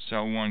this,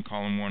 cell 1,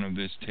 column 1 of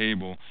this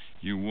table,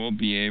 you will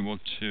be able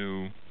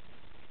to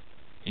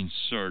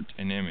insert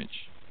an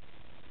image.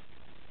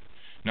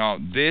 Now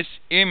this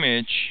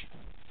image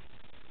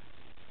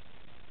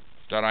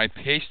that I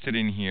pasted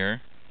in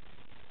here,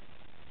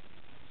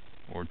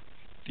 or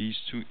these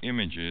 2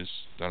 images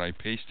that I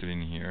pasted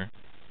in here,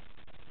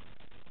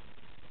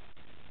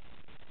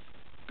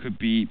 could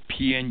be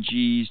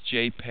PNGs,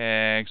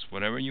 JPEGs,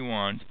 whatever you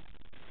want,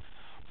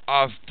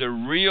 of the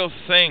real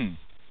thing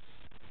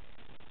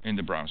in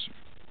the browser.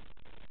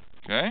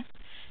 Okay?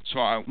 So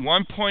at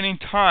one point in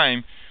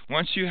time,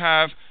 once you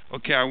have,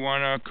 okay, I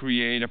want to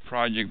create a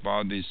project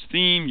about this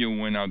theme, you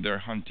went out there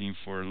hunting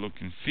for a look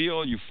and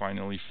feel, you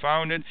finally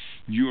found it,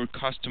 you are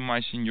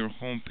customizing your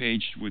home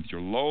page with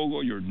your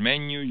logo, your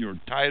menu, your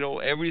title,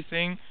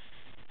 everything.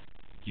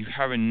 You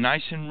have it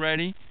nice and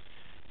ready.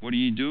 What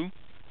do?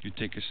 You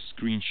take a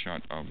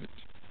screenshot of it,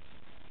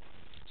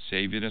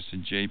 save it as a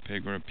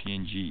JPEG or a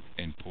PNG,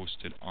 and post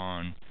it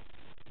on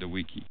the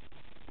wiki.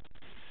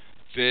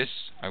 This,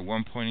 at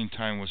one point in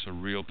time, was a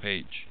real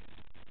page.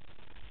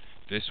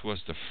 This was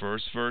the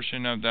first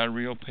version of that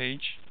real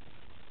page.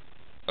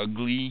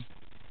 Ugly,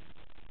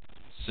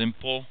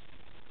 simple,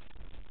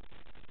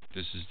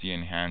 This is the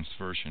enhanced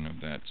version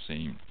of that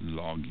same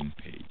login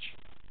page.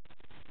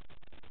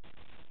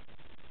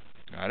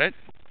 Got it?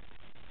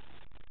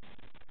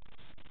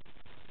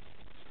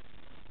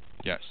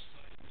 Yes.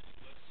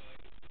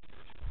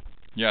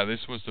 Yeah,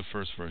 this was the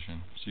first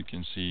version. So you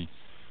can see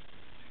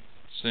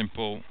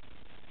simple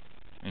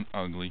and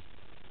ugly.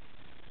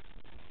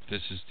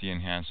 This is the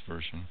enhanced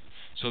version.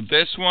 So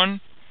this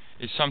one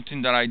is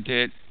something that I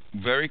did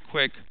very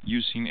quick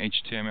using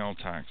HTML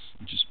tags.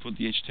 Just put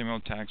the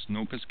HTML tags,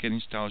 no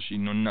cascading style sheet,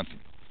 no nothing.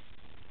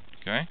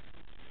 Okay?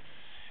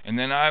 And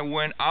then I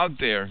went out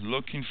there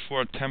looking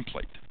for a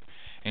template.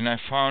 And I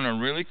found a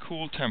really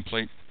cool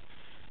template.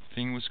 I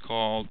think it was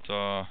called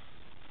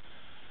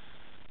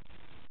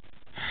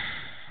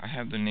I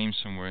have the name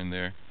somewhere in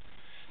there.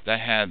 That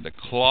had the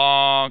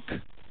clock,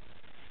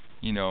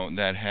 you know,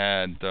 that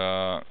had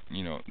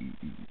you know,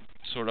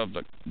 sort of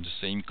the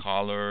same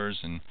colors,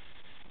 and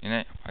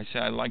I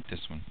said I like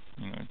this one.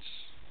 You know,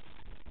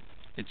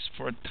 it's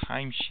for a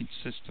timesheet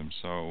system,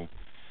 so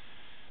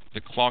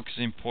the clock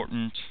is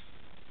important.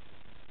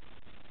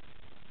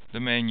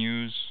 The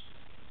menus,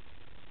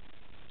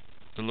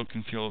 the look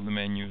and feel of the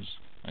menus.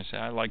 I said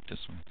I like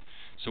this one.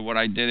 So what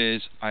I did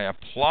is I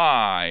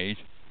applied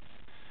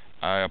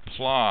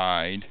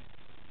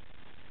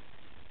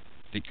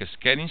the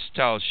cascading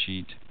style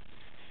sheet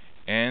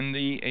and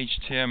the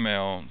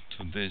HTML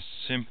to this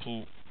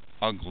simple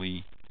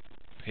ugly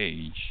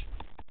page,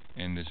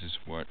 and this is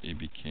what it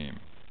became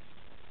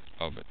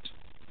of it.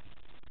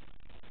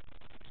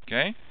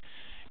 Okay?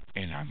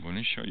 And I'm going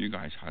to show you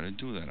guys how to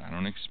do that. I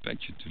don't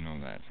expect you to know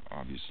that,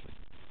 obviously.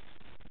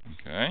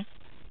 Okay?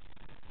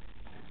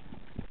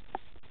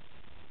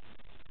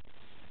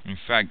 In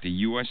fact, the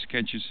US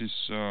sketches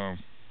is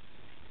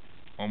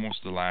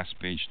almost the last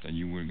page that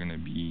you were going to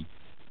be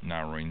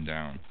narrowing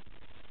down.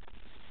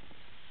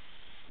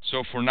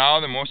 So for now,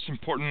 the most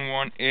important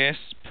one is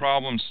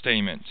problem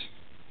statement.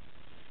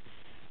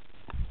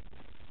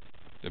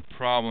 The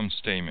problem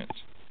statement.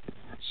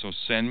 So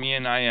send me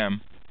an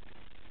IM.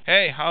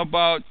 Hey, how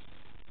about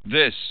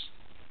this?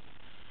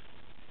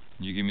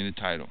 You give me the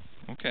title.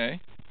 Okay,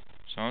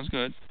 sounds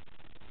good.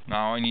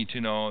 Now I need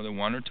to know the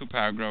 1 or 2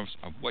 paragraphs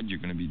of what you're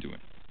going to be doing.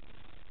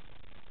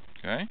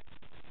 Okay?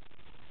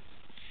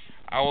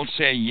 I will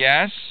say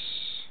yes,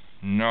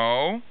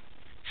 no,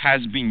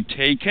 has been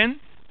taken.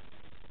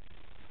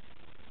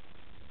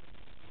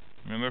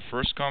 Remember,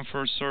 first come,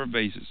 first serve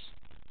basis.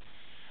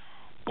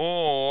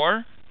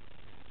 Or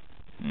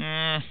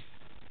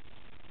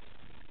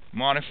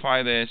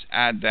modify this,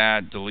 add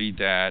that, delete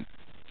that,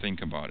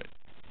 think about it.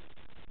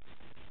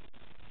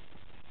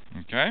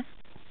 Okay?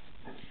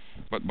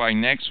 But by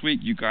next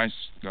week, you guys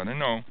gotta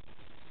know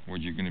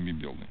what you're gonna be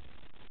building.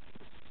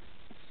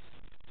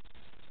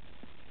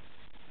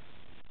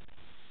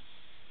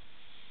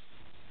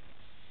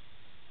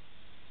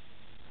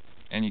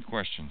 Any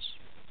questions?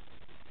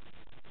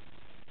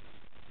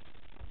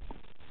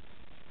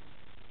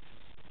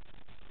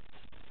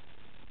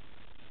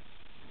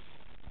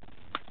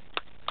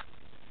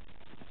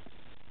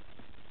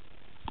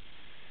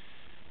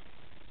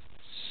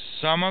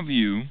 Some of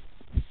you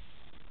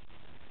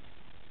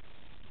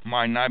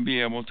might not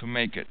be able to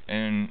make it,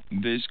 and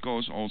this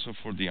goes also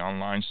for the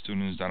online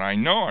students that I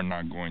know are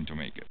not going to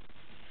make it,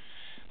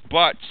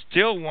 but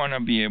still want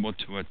to be able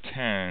to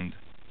attend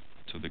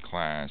to the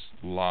class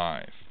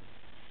live.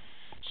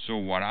 So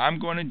what I'm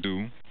going to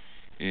do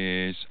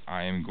is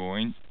I am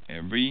going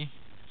every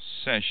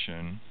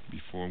session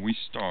before we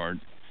start,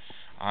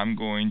 I'm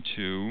going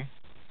to,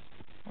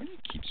 why do you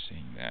keep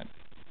saying that?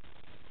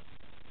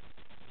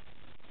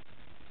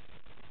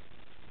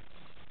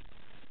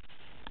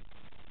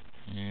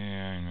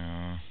 Yeah, I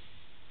know.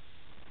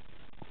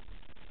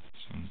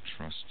 It's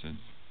untrusted.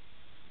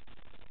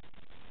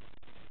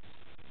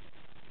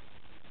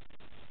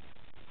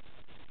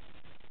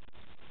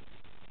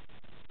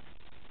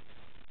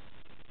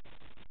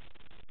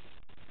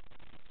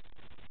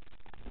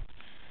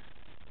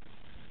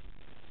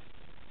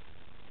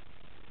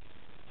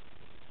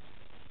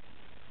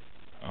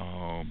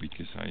 Oh,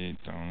 because I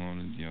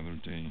downloaded the other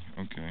day.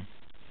 Okay.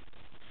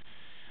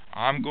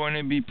 I'm going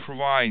to be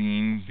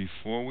providing,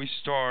 before we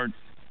start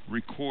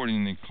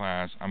recording the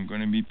class, I'm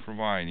going to be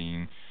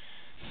providing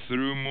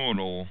through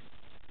Moodle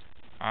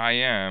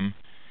IM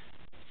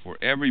for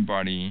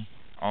everybody,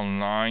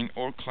 online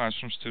or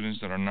classroom students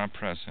that are not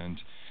present,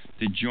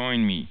 to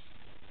join me,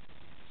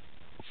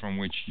 from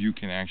which you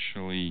can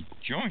actually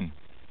join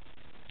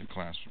the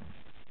classroom.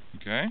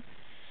 Okay?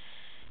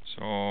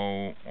 So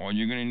all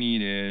you're going to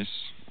need is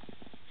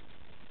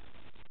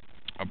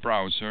a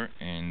browser,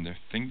 and I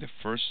think the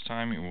first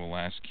time it will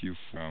ask you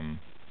from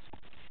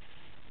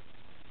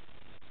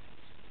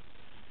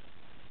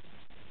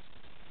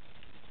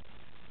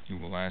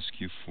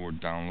for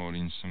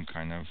downloading some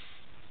kind of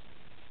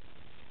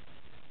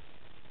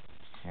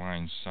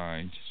client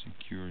side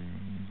security.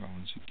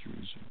 Invalid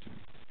security.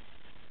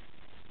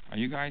 Are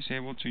you guys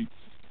able to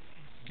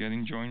get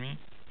and join me?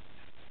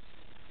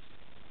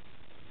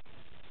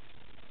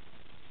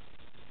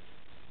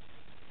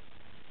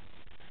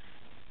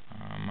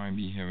 My might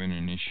be having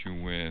an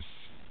issue with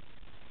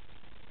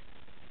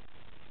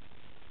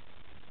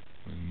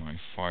my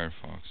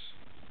Firefox.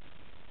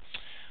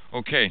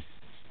 Okay,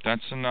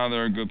 that's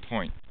another good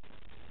point.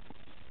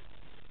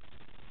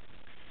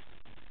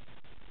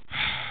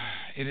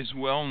 It is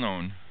well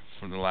known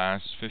for the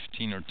last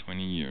 15 or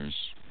 20 years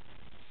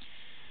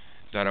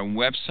that a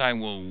website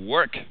will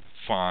work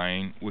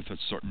fine with a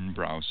certain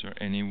browser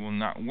and it will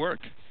not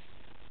work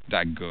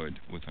that good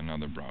with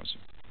another browser.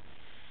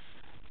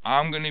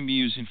 I'm going to be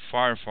using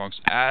Firefox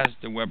as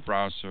the web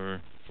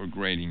browser for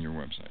grading your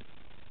website.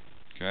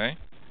 Okay?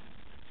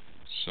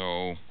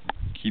 So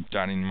keep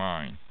that in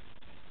mind,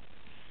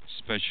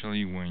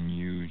 especially when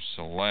you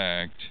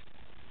select,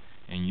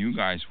 and you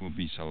guys will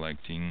be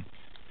selecting,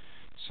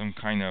 some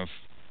kind of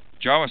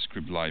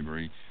JavaScript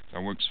library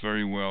that works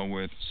very well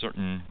with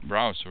certain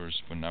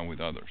browsers but not with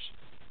others.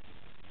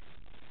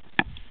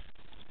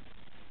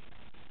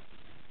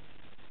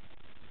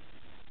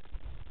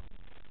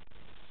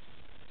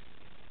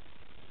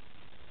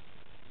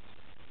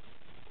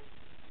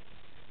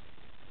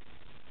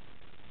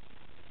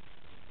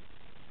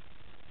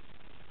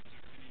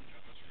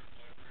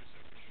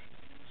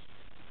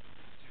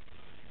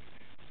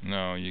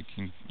 No, you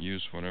can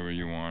use whatever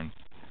you want.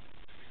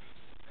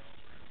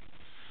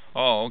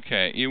 Oh,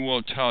 okay. It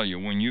will tell you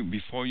when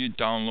before you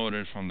download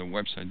it from the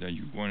website that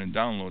you're going to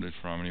download it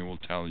from, it will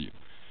tell you.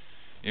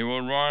 It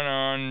will run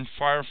on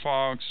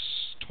Firefox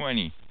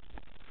 20,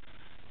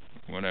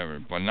 whatever,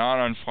 but not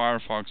on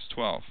Firefox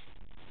 12.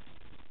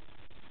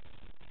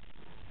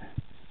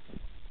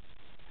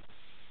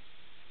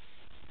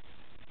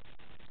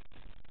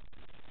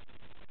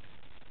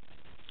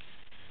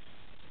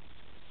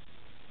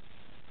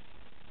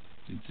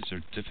 Did the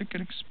certificate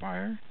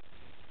expire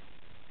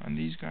on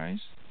these guys?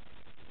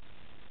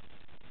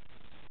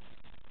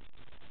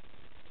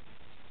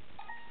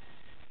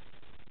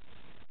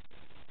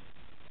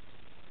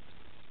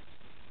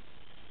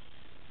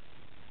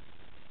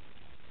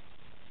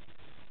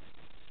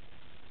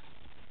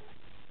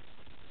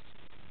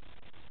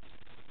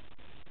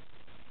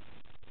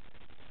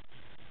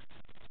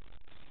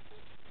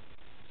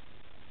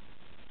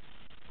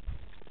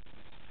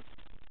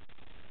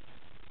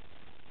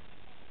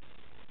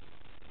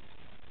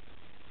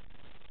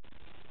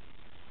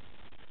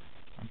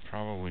 I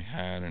probably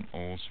had an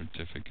old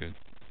certificate.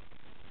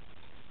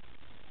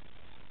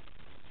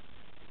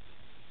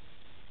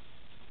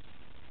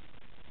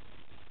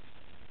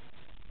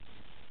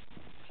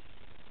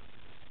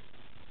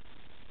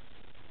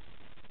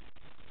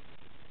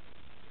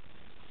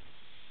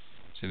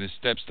 See, the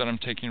steps that I'm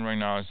taking right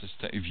now is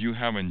if you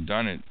haven't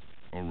done it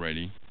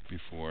already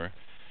before,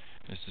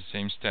 it's the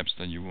same steps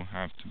that you will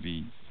have to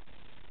be.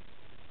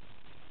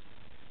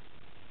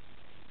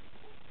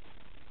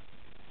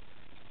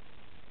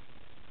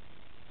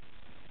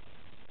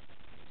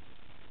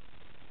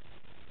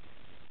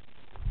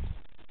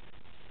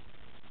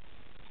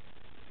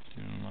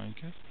 Didn't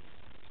like it?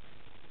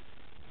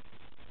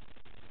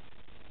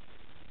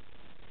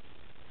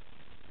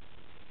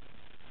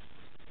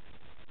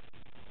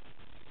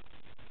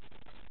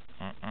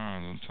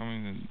 Don't tell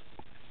me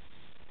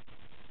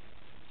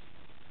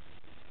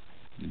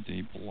that did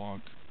they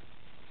block.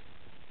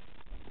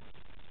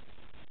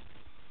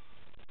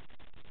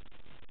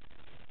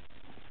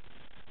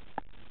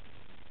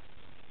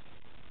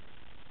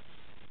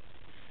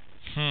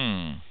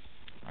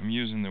 I'm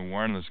using the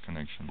wireless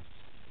connection.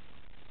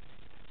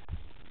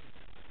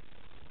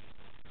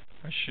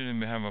 I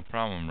shouldn't have a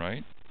problem,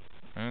 right?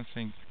 I don't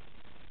think.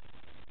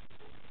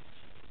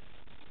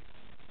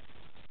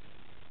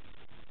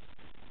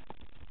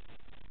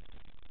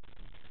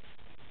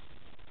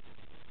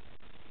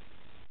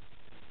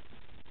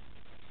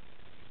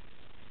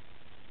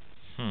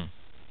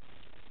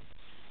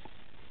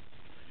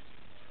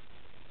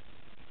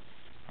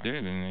 I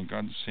did, and I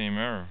got the same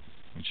error,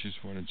 which is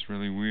what it's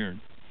really weird.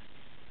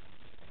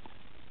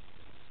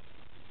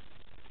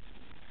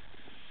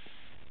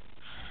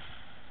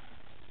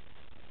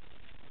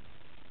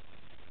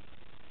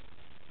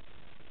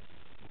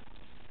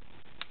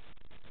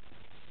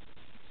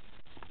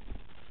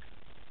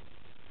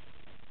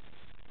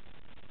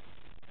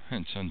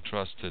 It's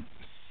untrusted.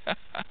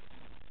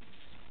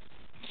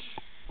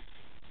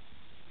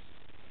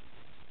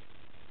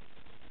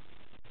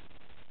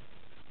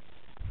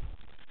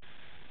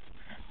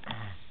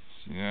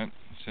 See that?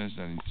 It says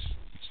that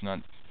it's not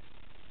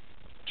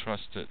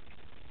trusted.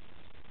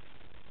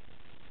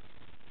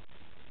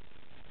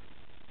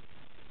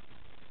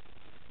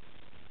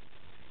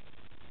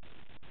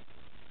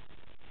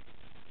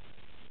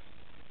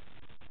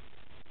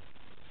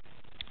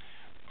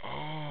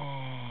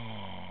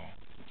 Oh.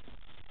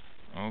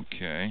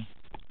 Okay.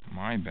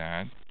 My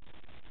bad.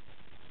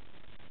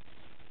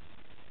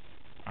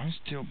 I'm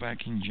still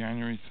back in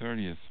January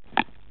 30th.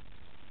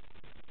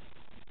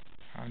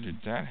 How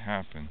did that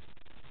happen?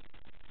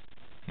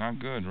 Not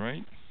good,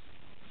 right?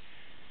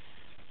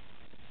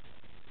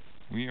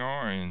 We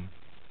are in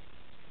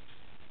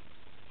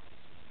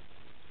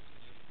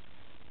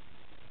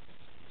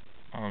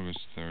August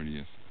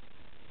 30th.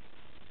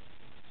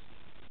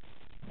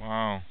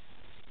 Wow.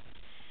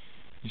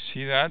 You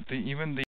see that? Even the